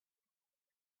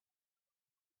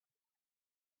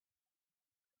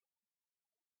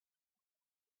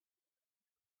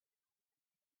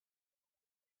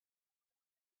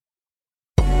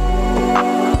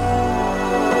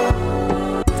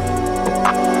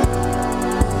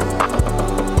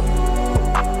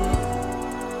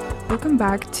Welcome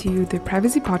back to the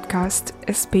Privacy Podcast,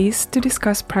 a space to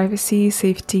discuss privacy,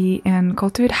 safety, and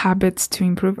cultivate habits to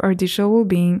improve our digital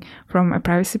well-being from a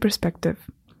privacy perspective.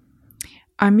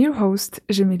 I'm your host,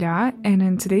 Jamila, and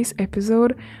in today's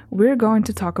episode, we're going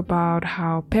to talk about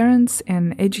how parents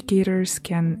and educators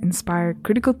can inspire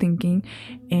critical thinking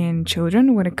in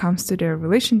children when it comes to their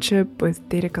relationship with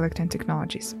data collecting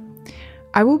technologies.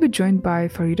 I will be joined by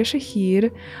Fareedah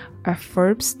Shaheed, a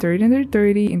Forbes 30 under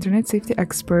 30 internet safety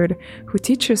expert who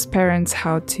teaches parents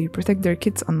how to protect their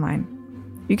kids online.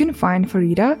 You can find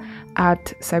Fareedah at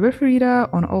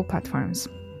Cybersecurity on all platforms.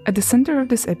 At the center of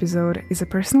this episode is a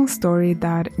personal story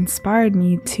that inspired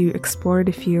me to explore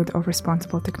the field of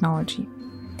responsible technology.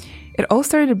 It all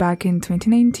started back in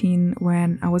 2019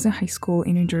 when I was in high school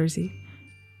in New Jersey.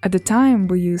 At the time,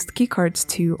 we used keycards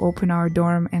to open our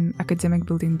dorm and academic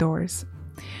building doors.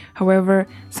 However,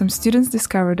 some students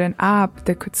discovered an app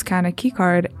that could scan a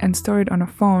keycard and store it on a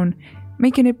phone,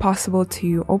 making it possible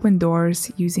to open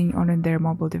doors using only their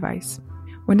mobile device.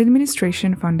 When the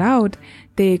administration found out,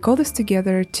 they called us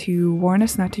together to warn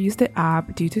us not to use the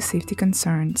app due to safety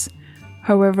concerns.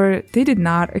 However, they did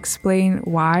not explain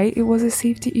why it was a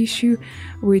safety issue,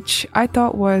 which I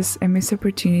thought was a missed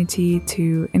opportunity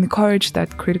to encourage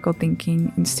that critical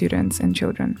thinking in students and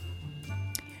children.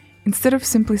 Instead of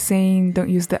simply saying don't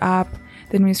use the app,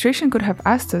 the administration could have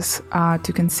asked us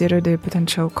to consider the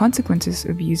potential consequences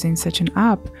of using such an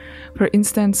app. For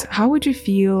instance, how would you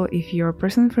feel if your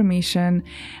personal information,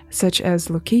 such as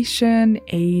location,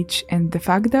 age, and the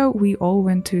fact that we all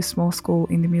went to a small school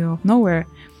in the middle of nowhere,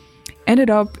 ended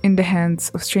up in the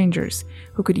hands of strangers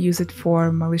who could use it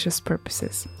for malicious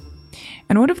purposes?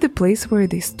 And what if the place where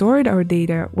they stored our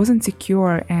data wasn't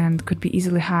secure and could be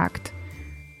easily hacked?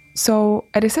 So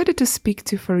I decided to speak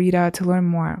to Fareedah to learn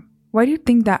more. Why do you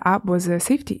think that app was a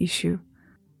safety issue?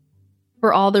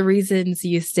 For all the reasons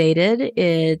you stated,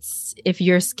 it's if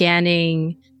you're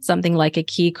scanning something like a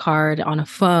key card on a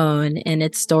phone and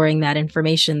it's storing that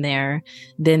information there,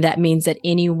 then that means that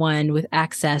anyone with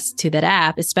access to that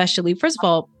app, especially, first of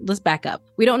all, let's back up.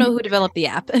 We don't know who developed the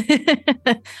app.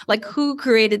 Like who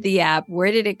created the app?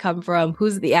 Where did it come from?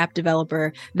 Who's the app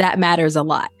developer? That matters a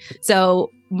lot. So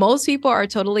most people are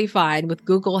totally fine with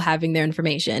Google having their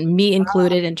information, me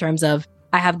included, in terms of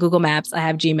I have Google Maps, I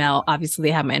have Gmail, obviously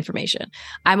they have my information.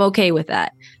 I'm okay with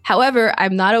that. However,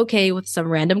 I'm not okay with some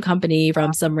random company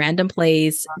from some random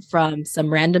place, from some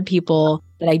random people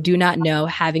that I do not know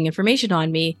having information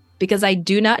on me, because I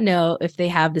do not know if they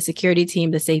have the security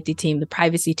team, the safety team, the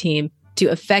privacy team to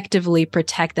effectively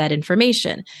protect that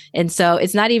information. And so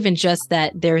it's not even just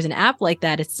that there's an app like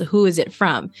that, it's who is it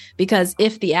from? Because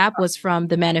if the app was from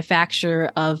the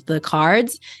manufacturer of the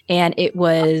cards and it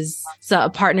was a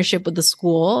partnership with the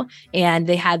school and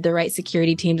they had the right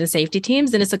security teams and safety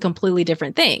teams, then it's a completely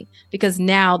different thing. Because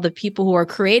now the people who are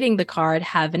creating the card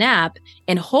have an app,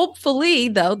 and hopefully,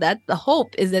 though, that the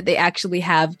hope is that they actually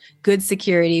have good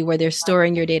security where they're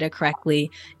storing your data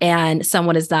correctly and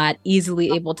someone is not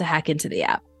easily able to hack into the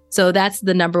app. So that's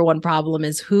the number one problem,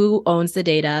 is who owns the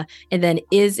data, and then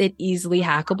is it easily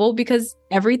hackable? Because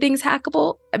everything's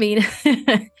hackable. I mean,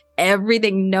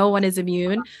 everything, no one is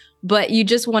immune, but you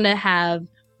just want to have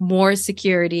more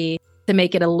security to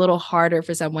make it a little harder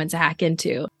for someone to hack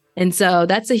into. And so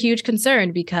that's a huge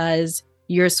concern, because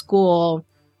your school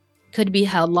could be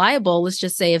held liable. Let's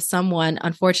just say if someone,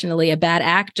 unfortunately, a bad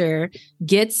actor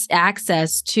gets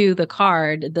access to the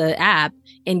card, the app,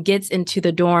 and gets into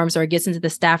the dorms or gets into the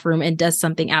staff room and does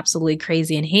something absolutely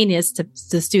crazy and heinous to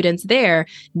the students there,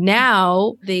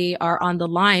 now they are on the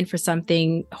line for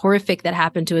something horrific that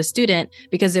happened to a student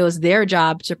because it was their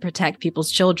job to protect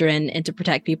people's children and to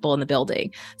protect people in the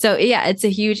building. So yeah, it's a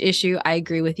huge issue. I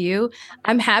agree with you.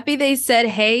 I'm happy they said,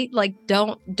 hey, like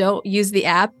don't use the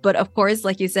app. But of course,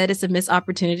 like you said, it's a missed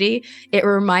opportunity. It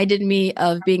reminded me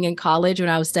of being in college when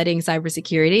I was studying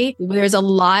cybersecurity. There's a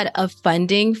lot of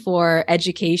funding for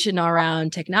education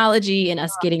around technology and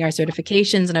us getting our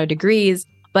certifications and our degrees.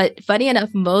 But funny enough,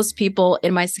 most people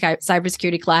in my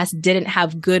cybersecurity class didn't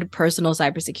have good personal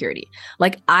cybersecurity.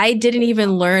 Like I didn't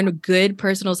even learn good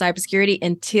personal cybersecurity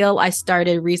until I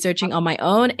started researching on my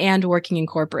own and working in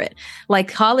corporate. Like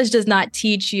college does not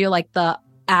teach you like the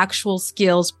actual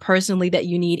skills personally that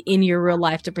you need in your real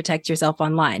life to protect yourself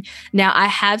online. Now, I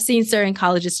have seen certain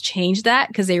colleges change that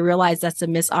because they realize that's a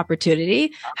missed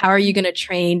opportunity. How are you going to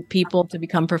train people to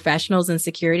become professionals in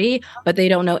security, but they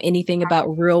don't know anything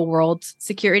about real world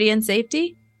security and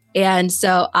safety? And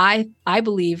so I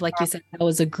believe, like you said, that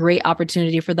was a great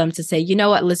opportunity for them to say, you know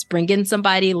what, let's bring in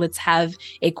somebody. Let's have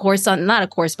a course on, not a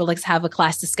course, but let's have a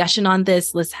class discussion on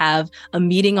this. Let's have a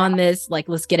meeting on this. Like,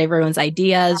 let's get everyone's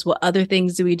ideas. What other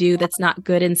things do we do that's not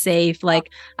good and safe?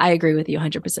 Like, I agree with you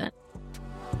 100%.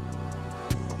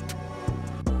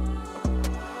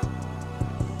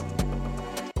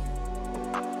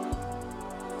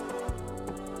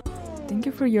 Thank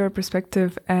you for your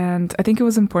perspective. And I think it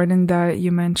was important that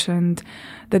you mentioned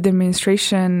that the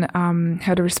administration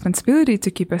had a responsibility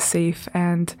to keep us safe.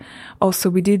 And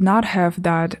also, we did not have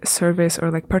that service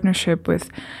or like partnership with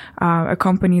a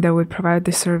company that would provide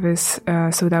the service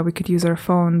so that we could use our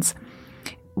phones.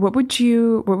 What would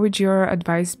your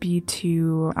advice be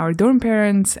to our dorm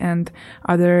parents and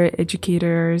other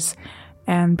educators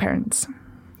and parents?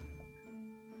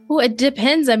 Well, it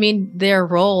depends. I mean, their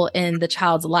role in the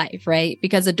child's life, right?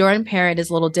 Because a dorm parent is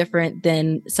a little different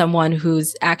than someone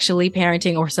who's actually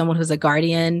parenting or someone who's a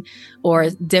guardian, or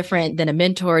different than a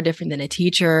mentor, different than a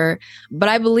teacher. But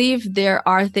I believe there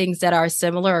are things that are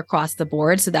similar across the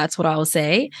board. So that's what I will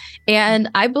say.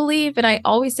 And I believe, and I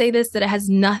always say this, that it has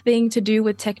nothing to do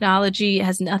with technology. It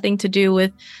has nothing to do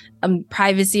with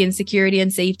privacy and security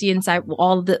and safety and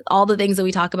all the things that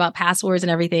we talk about, passwords and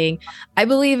everything. I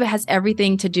believe it has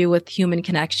everything to do with human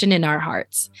connection in our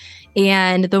hearts.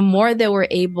 And the more that we're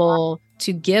able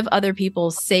to give other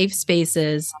people safe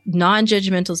spaces,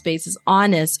 non-judgmental spaces,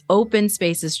 honest, open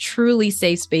spaces, truly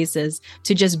safe spaces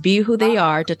to just be who they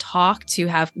are, to talk, to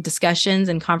have discussions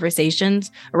and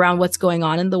conversations around what's going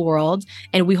on in the world,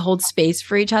 and we hold space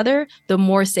for each other, the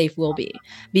more safe we'll be.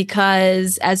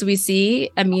 Because as we see,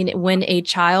 I mean, when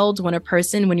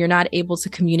you're not able to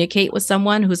communicate with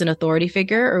someone who's an authority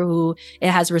figure or who it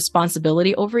has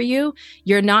responsibility over you,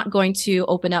 you're not going to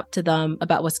open up to them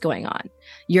about what's going on.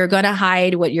 You're going to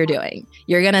hide what you're doing.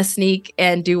 You're going to sneak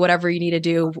and do whatever you need to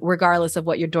do, regardless of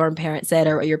what your dorm parent said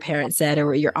or what your parents said or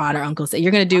what your aunt or uncle said.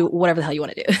 You're going to do whatever the hell you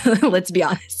want to do. Let's be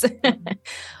honest.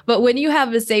 But when you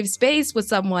have a safe space with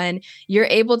someone, you're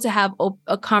able to have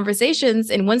conversations.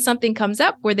 And when something comes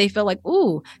up where they feel like,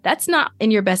 ooh, that's not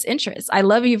in your best interest. I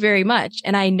love you very much.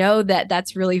 And I know that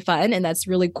that's really fun and that's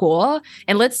really cool.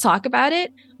 And let's talk about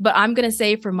it. But I'm going to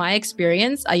say from my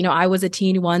experience, I was a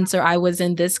teen once, or I was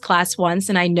in this class once,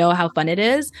 and I know how fun it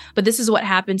is. But this is what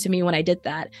happened to me when I did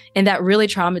that. And that really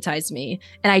traumatized me.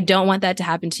 And I don't want that to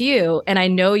happen to you. And I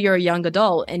know you're a young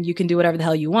adult and you can do whatever the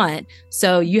hell you want.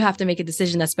 So you have to make a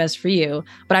decision that's best for you.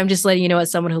 But I'm just letting you know, as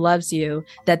someone who loves you,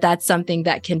 that that's something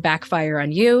that can backfire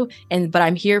on you. But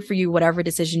I'm here for you, whatever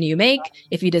decision you make.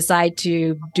 If you decide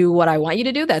to do what I want you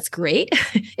to do, that's great.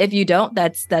 If you don't,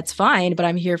 that's fine. But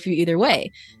I'm here for you either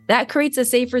way. That creates a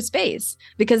safer space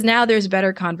because now there's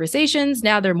better conversations.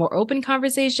 Now there are more open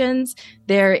conversations.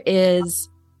 There is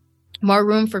more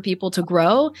room for people to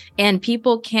grow, and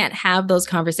people can't have those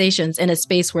conversations in a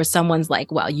space where someone's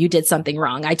like, well, you did something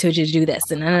wrong. I told you to do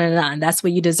this and that's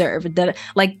what you deserve.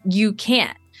 Like, you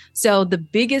can't. So the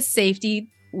biggest safety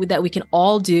that we can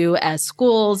all do as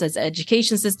schools, as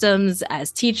education systems,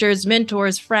 as teachers,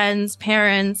 mentors, friends,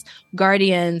 parents,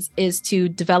 guardians, is to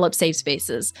develop safe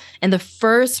spaces. And the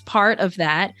first part of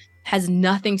that has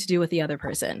nothing to do with the other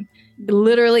person. It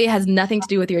literally has nothing to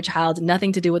do with your child,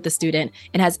 nothing to do with the student,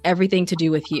 and has everything to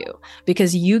do with you.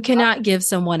 Because you cannot give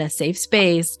someone a safe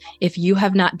space if you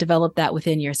have not developed that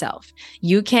within yourself.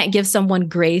 You can't give someone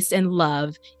grace and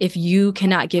love if you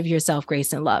cannot give yourself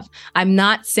grace and love. I'm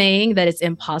not saying that it's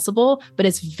impossible, but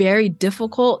it's very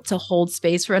difficult to hold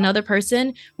space for another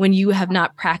person when you have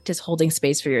not practiced holding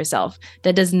space for yourself.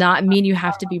 That does not mean you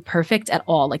have to be perfect at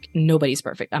all. Like, nobody's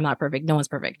perfect. I'm not perfect. No one's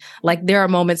perfect. Like, there are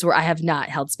moments where I have not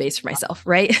held space for myself,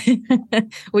 right?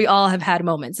 We all have had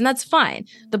moments, and that's fine.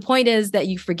 The point is that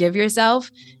you forgive yourself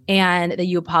and that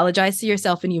you apologize to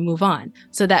yourself and you move on,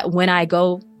 so that when I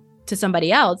go to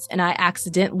somebody else and I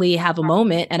accidentally have a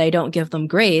moment and I don't give them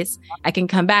grace, I can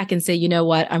come back and say, you know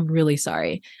what? I'm really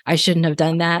sorry. I shouldn't have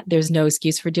done that. There's no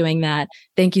excuse for doing that.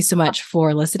 Thank you so much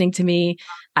for listening to me.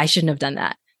 I shouldn't have done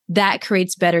that. That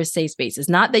creates better safe spaces.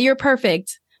 Not that you're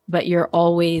perfect, but you're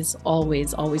always,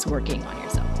 always, always working on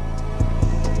yourself.